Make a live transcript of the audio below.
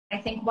I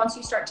think once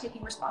you start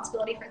taking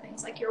responsibility for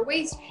things like your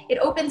waste, it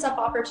opens up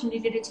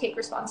opportunity to take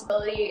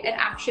responsibility and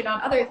action on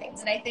other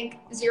things. And I think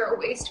zero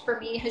waste for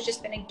me has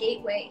just been a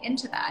gateway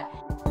into that.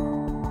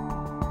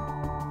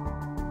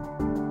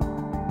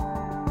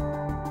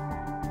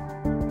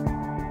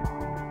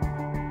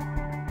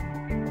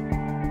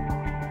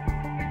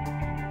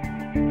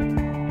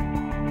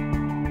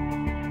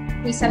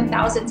 We send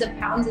thousands of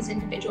pounds as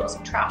individuals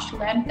of trash to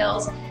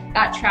landfills.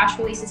 That trash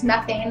releases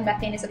methane.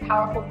 Methane is a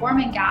powerful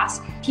warming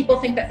gas. People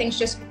think that things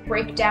just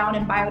break down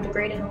and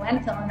biodegrade in a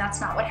landfill, and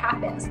that's not what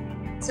happens.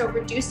 So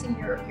reducing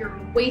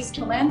your waste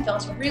to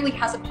landfills really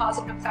has a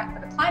positive effect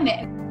for the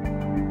climate.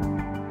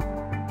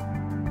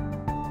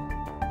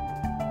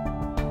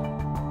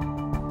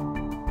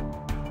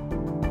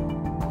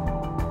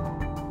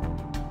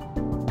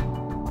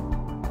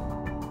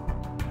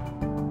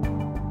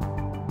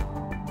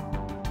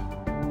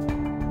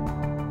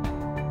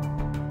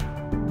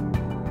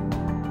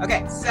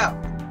 Okay, so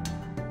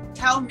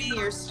tell me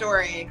your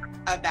story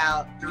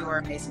about your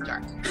mason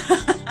jar.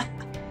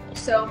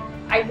 So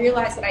I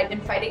realized that I'd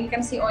been fighting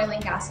against the oil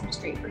and gas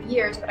industry for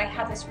years, but I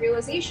had this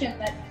realization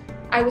that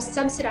I was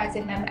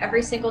subsidizing them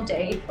every single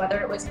day, whether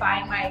it was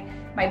buying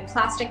my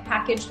plastic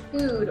packaged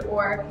food,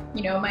 or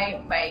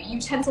my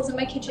utensils in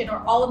my kitchen,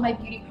 or all of my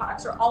beauty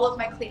products, or all of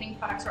my cleaning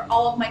products, or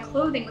all of my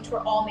clothing, which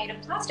were all made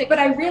of plastic. But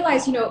I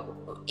realized,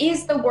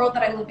 is the world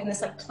that I live in,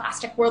 this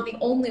plastic world, the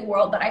only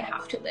world that I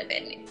have to live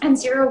in? And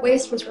zero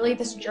waste was really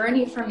this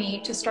journey for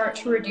me to start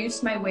to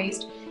reduce my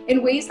waste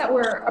in ways that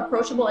were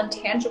approachable and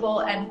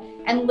tangible, and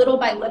little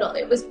by little.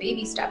 It was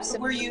baby steps.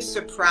 Were you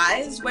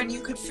surprised when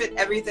you could fit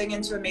everything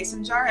into a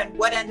mason jar? And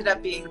what ended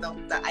up being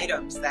the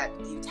items that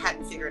you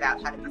hadn't figured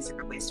out how to be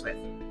zero waste with?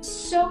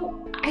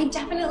 So I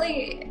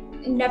definitely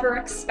never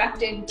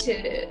expected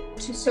to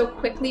so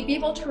quickly be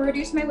able to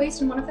reduce my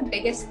waste, and one of the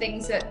biggest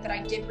things that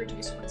I did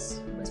reduce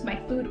was my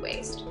food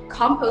waste.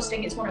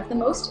 Composting is one of the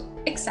most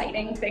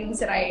exciting things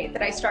that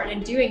I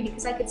started doing,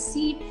 because I could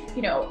see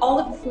all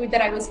of the food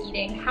that I was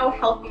eating, how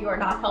healthy or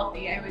not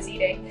healthy I was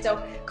eating.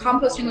 So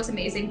composting was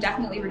amazing,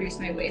 definitely reduced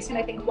my waste. And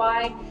I think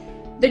why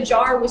the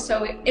jar was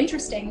so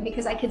interesting,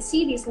 because I could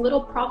see these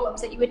little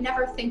problems that you would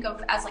never think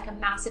of as a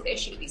massive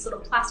issue. These little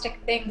plastic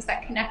things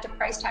that connect a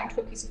price tag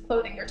to a piece of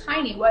clothing. They're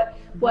tiny. What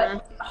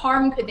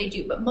harm could they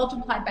do? But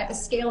multiplied by the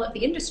scale of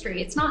the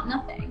industry, it's not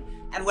nothing.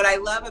 And what I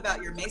love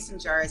about your mason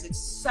jar is it's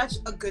such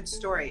a good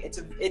story.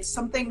 It's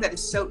something that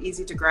is so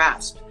easy to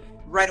grasp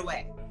right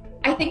away.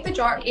 I think the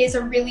jar is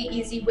a really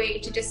easy way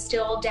to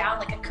distill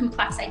down a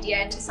complex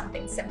idea into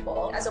something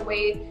simple, as a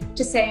way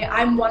to say,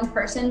 I'm one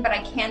person, but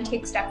I can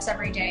take steps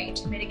every day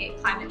to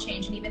mitigate climate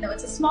change. And even though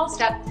it's a small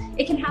step,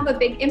 it can have a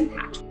big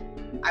impact.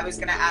 I was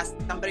gonna ask,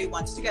 somebody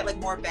wants to get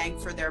more bang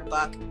for their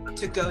buck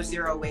to go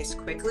zero waste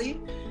quickly.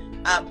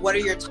 What are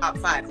your top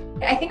 5?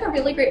 I think a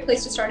really great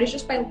place to start is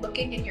just by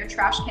looking in your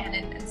trash can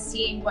and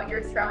seeing what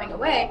you're throwing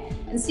away,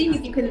 and seeing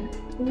if you can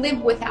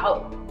live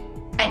without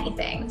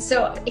anything.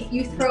 So if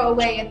you throw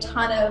away a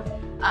ton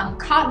of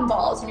cotton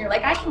balls and you're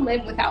like, I can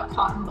live without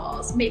cotton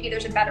balls, maybe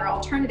there's a better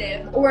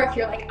alternative. Or if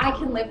you're like, I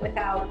can live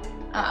without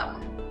a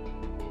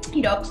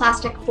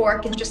plastic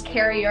fork and just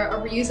carry a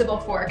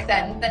reusable fork,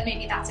 then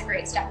maybe that's a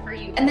great step for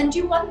you. And then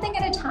do one thing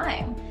at a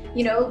time.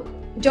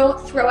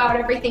 Don't throw out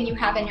everything you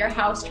have in your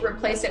house to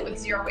replace it with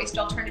zero waste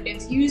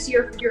alternatives. Use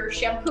your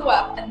shampoo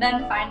up and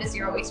then find a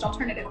zero waste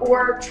alternative,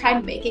 or try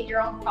making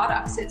your own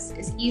products.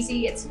 It's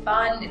easy, it's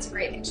fun, it's a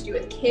great thing to do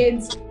with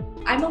kids.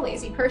 I'm a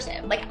lazy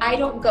person. I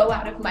don't go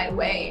out of my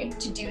way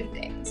to do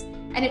things.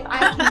 And if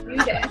I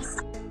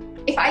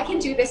can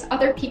do this,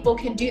 other people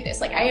can do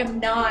this. I am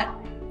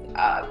not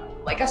a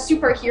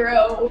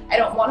superhero. I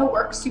don't want to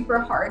work super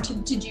hard to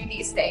do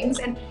these things.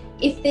 And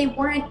if they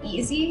weren't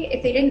easy,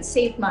 if they didn't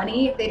save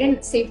money, if they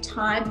didn't save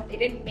time, if they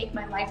didn't make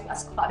my life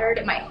less cluttered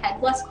and my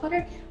head less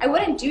cluttered, I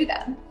wouldn't do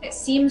them. It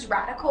seems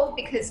radical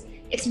because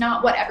it's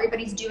not what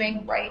everybody's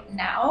doing right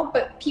now,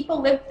 but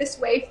people lived this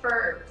way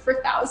for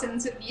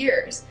thousands of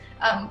years.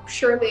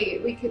 Surely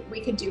we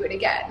could do it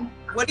again.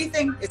 What do you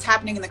think is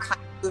happening in the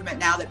climate movement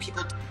now that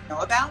people don't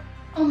know about?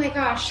 Oh my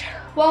gosh.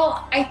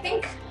 Well, I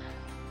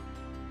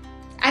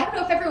don't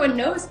know if everyone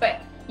knows, but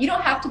you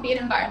don't have to be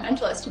an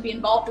environmentalist to be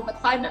involved in the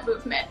climate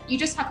movement. You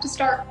just have to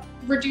start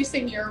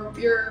reducing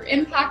your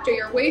impact or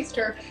your waste,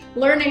 or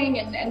learning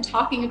and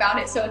talking about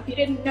it. So if you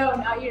didn't know,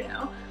 now you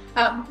know.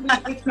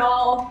 We can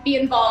all be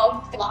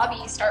involved,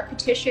 lobby, start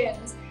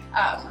petitions,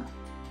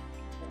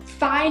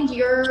 find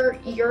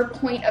your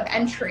point of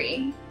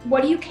entry.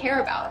 What do you care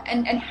about,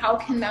 and how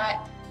can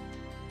that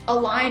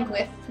align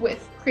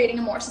with creating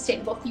a more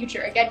sustainable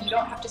future? Again, you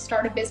don't have to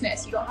start a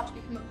business, you don't have to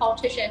become a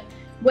politician.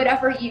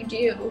 Whatever you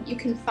do, you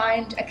can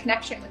find a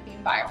connection with the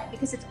environment,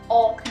 because it's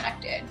all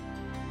connected.